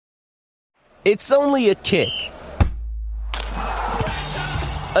It's only a kick,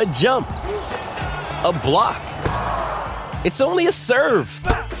 a jump, a block. It's only a serve.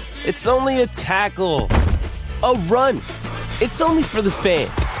 It's only a tackle, a run. It's only for the fans.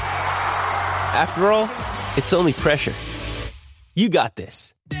 After all, it's only pressure. You got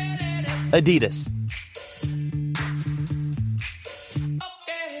this. Adidas.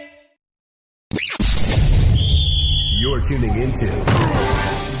 You're tuning into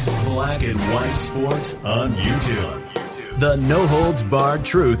Black and White Sports on YouTube. The no-holds-barred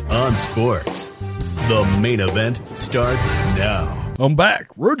truth on sports. The main event starts now. I'm back.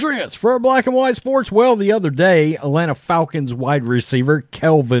 Rodriguez for Black and White Sports. Well, the other day, Atlanta Falcons wide receiver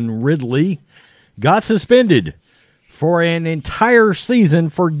Calvin Ridley got suspended for an entire season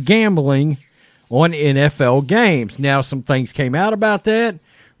for gambling on NFL games. Now, some things came out about that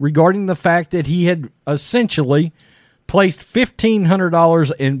regarding the fact that he had essentially placed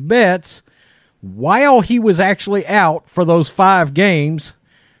 $1,500 in bets while he was actually out for those 5 games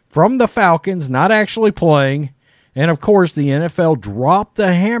from the Falcons, not actually playing. And, of course, the NFL dropped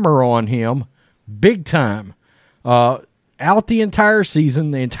the hammer on him big time. Out the entire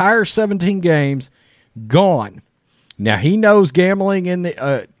season, the entire 17 games, gone. Now, he knows gambling in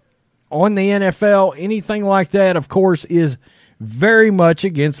the on the NFL, anything like that, of course, is very much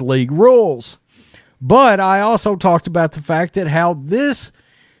against league rules. But I also talked about the fact that how this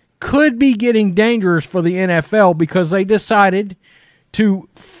could be getting dangerous for the NFL because they decided to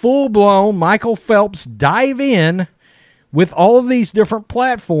full-blown Michael Phelps dive in with all of these different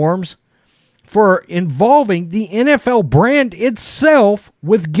platforms for involving the NFL brand itself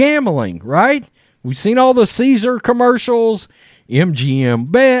with gambling, right? We've seen all the Caesar commercials,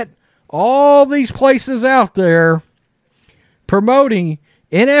 MGM Bet, all these places out there promoting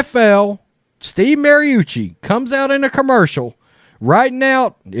NFL. Steve Mariucci comes out in a commercial writing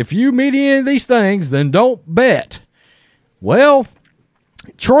out, if you meet any of these things, then don't bet. Well,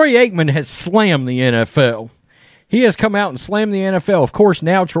 Troy Aikman has slammed the NFL. He has come out and slammed the NFL. Of course,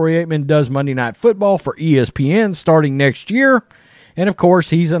 now Troy Aikman does Monday Night Football for ESPN starting next year. And, of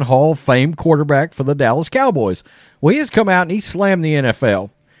course, he's a Hall of Fame quarterback for the Dallas Cowboys. Well, he has come out and he slammed the NFL.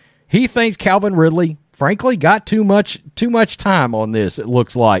 He thinks Calvin Ridley, frankly, got too much time on this, it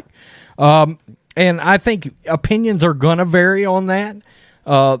looks like. And I think opinions are going to vary on that.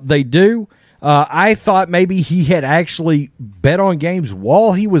 They do. I thought maybe he had actually bet on games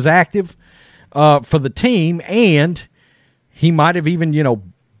while he was active for the team, and he might have even,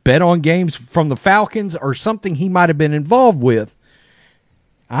 bet on games from the Falcons or something he might have been involved with.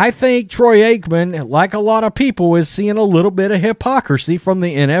 I think Troy Aikman, like a lot of people, is seeing a little bit of hypocrisy from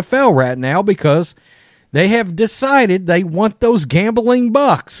the NFL right now because they have decided they want those gambling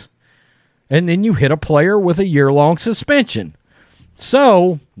bucks. And then you hit a player with a year-long suspension.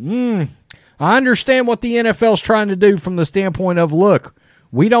 So, I understand what the NFL's trying to do from the standpoint of, look,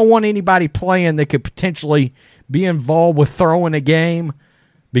 we don't want anybody playing that could potentially be involved with throwing a game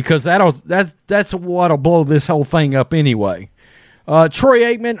because that's what'll blow this whole thing up anyway. Troy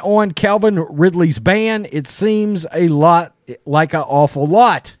Aikman on Calvin Ridley's ban, it seems a lot like an awful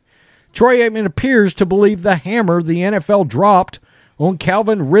lot. Troy Aikman appears to believe the hammer the NFL dropped on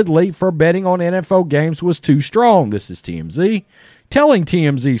Calvin Ridley for betting on NFL games was too strong. This is TMZ. Telling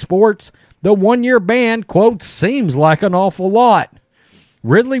TMZ Sports, the 1-year ban, quote, seems like an awful lot.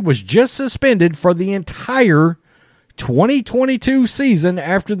 Ridley was just suspended for the entire 2022 season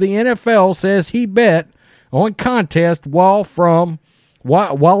after the NFL says he bet on contest while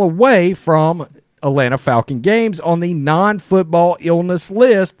away from Atlanta Falcon games on the non-football illness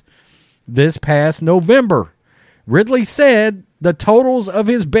list this past November. Ridley said the totals of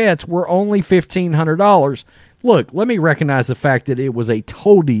his bets were only $1,500. Look, let me recognize the fact that it was a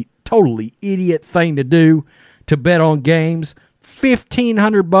totally idiot thing to do to bet on games.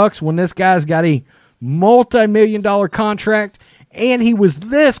 $1,500 when this guy's got a multi-million-dollar contract and he was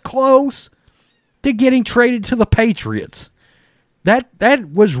this close to getting traded to the Patriots. That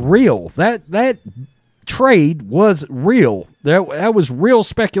was real. That trade was real. That was real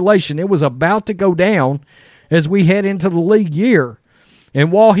speculation. It was about to go down as we head into the league year.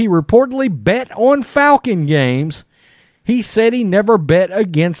 And while he reportedly bet on Falcon games, he said he never bet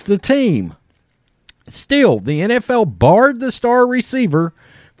against the team. Still, the NFL barred the star receiver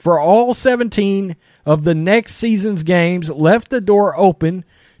for all 17 of the next season's games, left the door open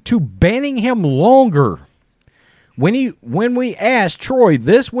to banning him longer. When we asked Troy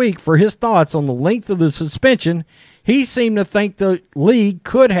this week for his thoughts on the length of the suspension, he seemed to think the league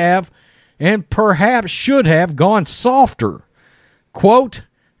could have and perhaps should have gone softer. Quote,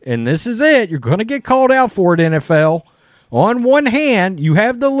 and this is it, you're going to get called out for it, NFL. On one hand, you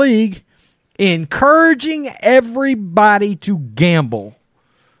have the league encouraging everybody to gamble.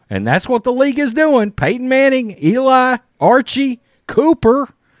 And that's what the league is doing. Peyton Manning, Eli, Archie, Cooper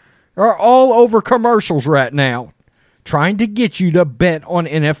are all over commercials right now, trying to get you to bet on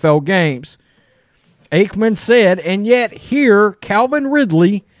NFL games. Aikman said, and yet here, Calvin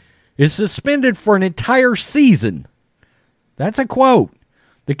Ridley is suspended for an entire season. That's a quote.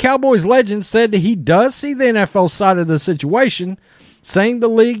 The Cowboys legend said that he does see the NFL side of the situation, saying the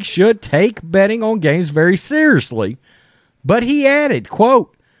league should take betting on games very seriously. But he added,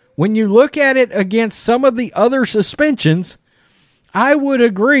 quote, when you look at it against some of the other suspensions, I would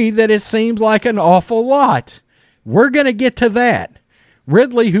agree that it seems like an awful lot. We're going to get to that.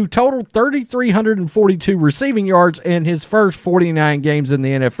 Ridley, who totaled 3,342 receiving yards in his first 49 games in the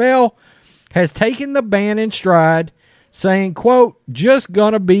NFL, has taken the ban in stride, saying, quote, just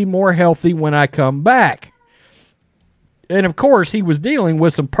going to be more healthy when I come back. And, of course, he was dealing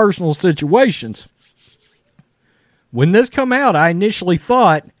with some personal situations. When this come out, I initially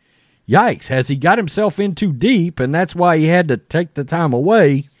thought, yikes, has he got himself in too deep, and that's why he had to take the time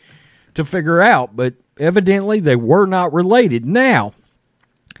away to figure out. But evidently they were not related. Now,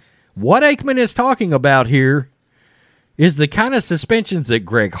 what Aikman is talking about here is the kind of suspensions that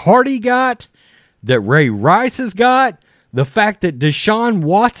Greg Hardy got, that Ray Rice has got, the fact that Deshaun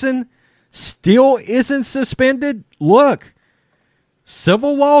Watson still isn't suspended. Look,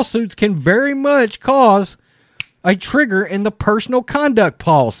 civil lawsuits can very much cause a trigger in the personal conduct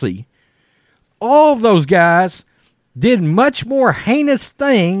policy. All of those guys did much more heinous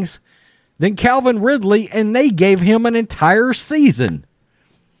things than Calvin Ridley, and they gave him an entire season.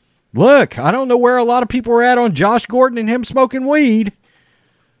 Look, I don't know where a lot of people are at on Josh Gordon and him smoking weed,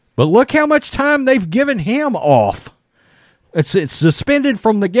 but look how much time they've given him off. It's suspended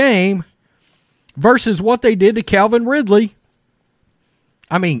from the game versus what they did to Calvin Ridley.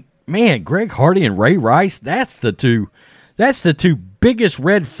 I mean, man, Greg Hardy and Ray Rice, that's the two biggest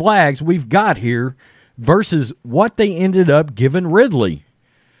red flags we've got here versus what they ended up giving Ridley.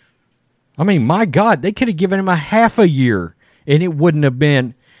 I mean, my God, they could have given him a half a year, and it would have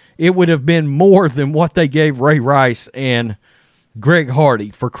been more than what they gave Ray Rice and Greg Hardy,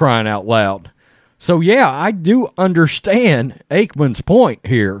 for crying out loud. So, yeah, I do understand Aikman's point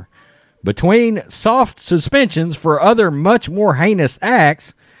here. Between soft suspensions for other much more heinous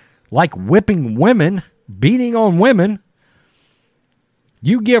acts, like whipping women, beating on women,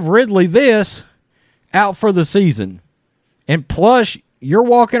 you give Ridley this, out for the season. And plus, you're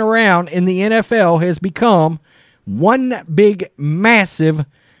walking around in the NFL has become one big, massive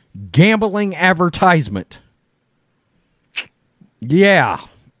gambling advertisement. Yeah,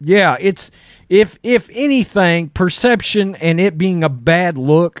 it's if anything, perception and it being a bad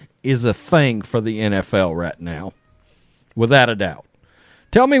look is a thing for the NFL right now, without a doubt.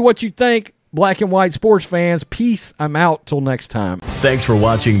 Tell me what you think, black and white sports fans. Peace. I'm out till next time. Thanks for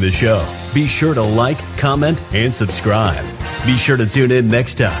watching the show. Be sure to like, comment, and subscribe. Be sure to tune in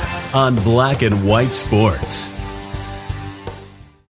next time on Black and White Sports.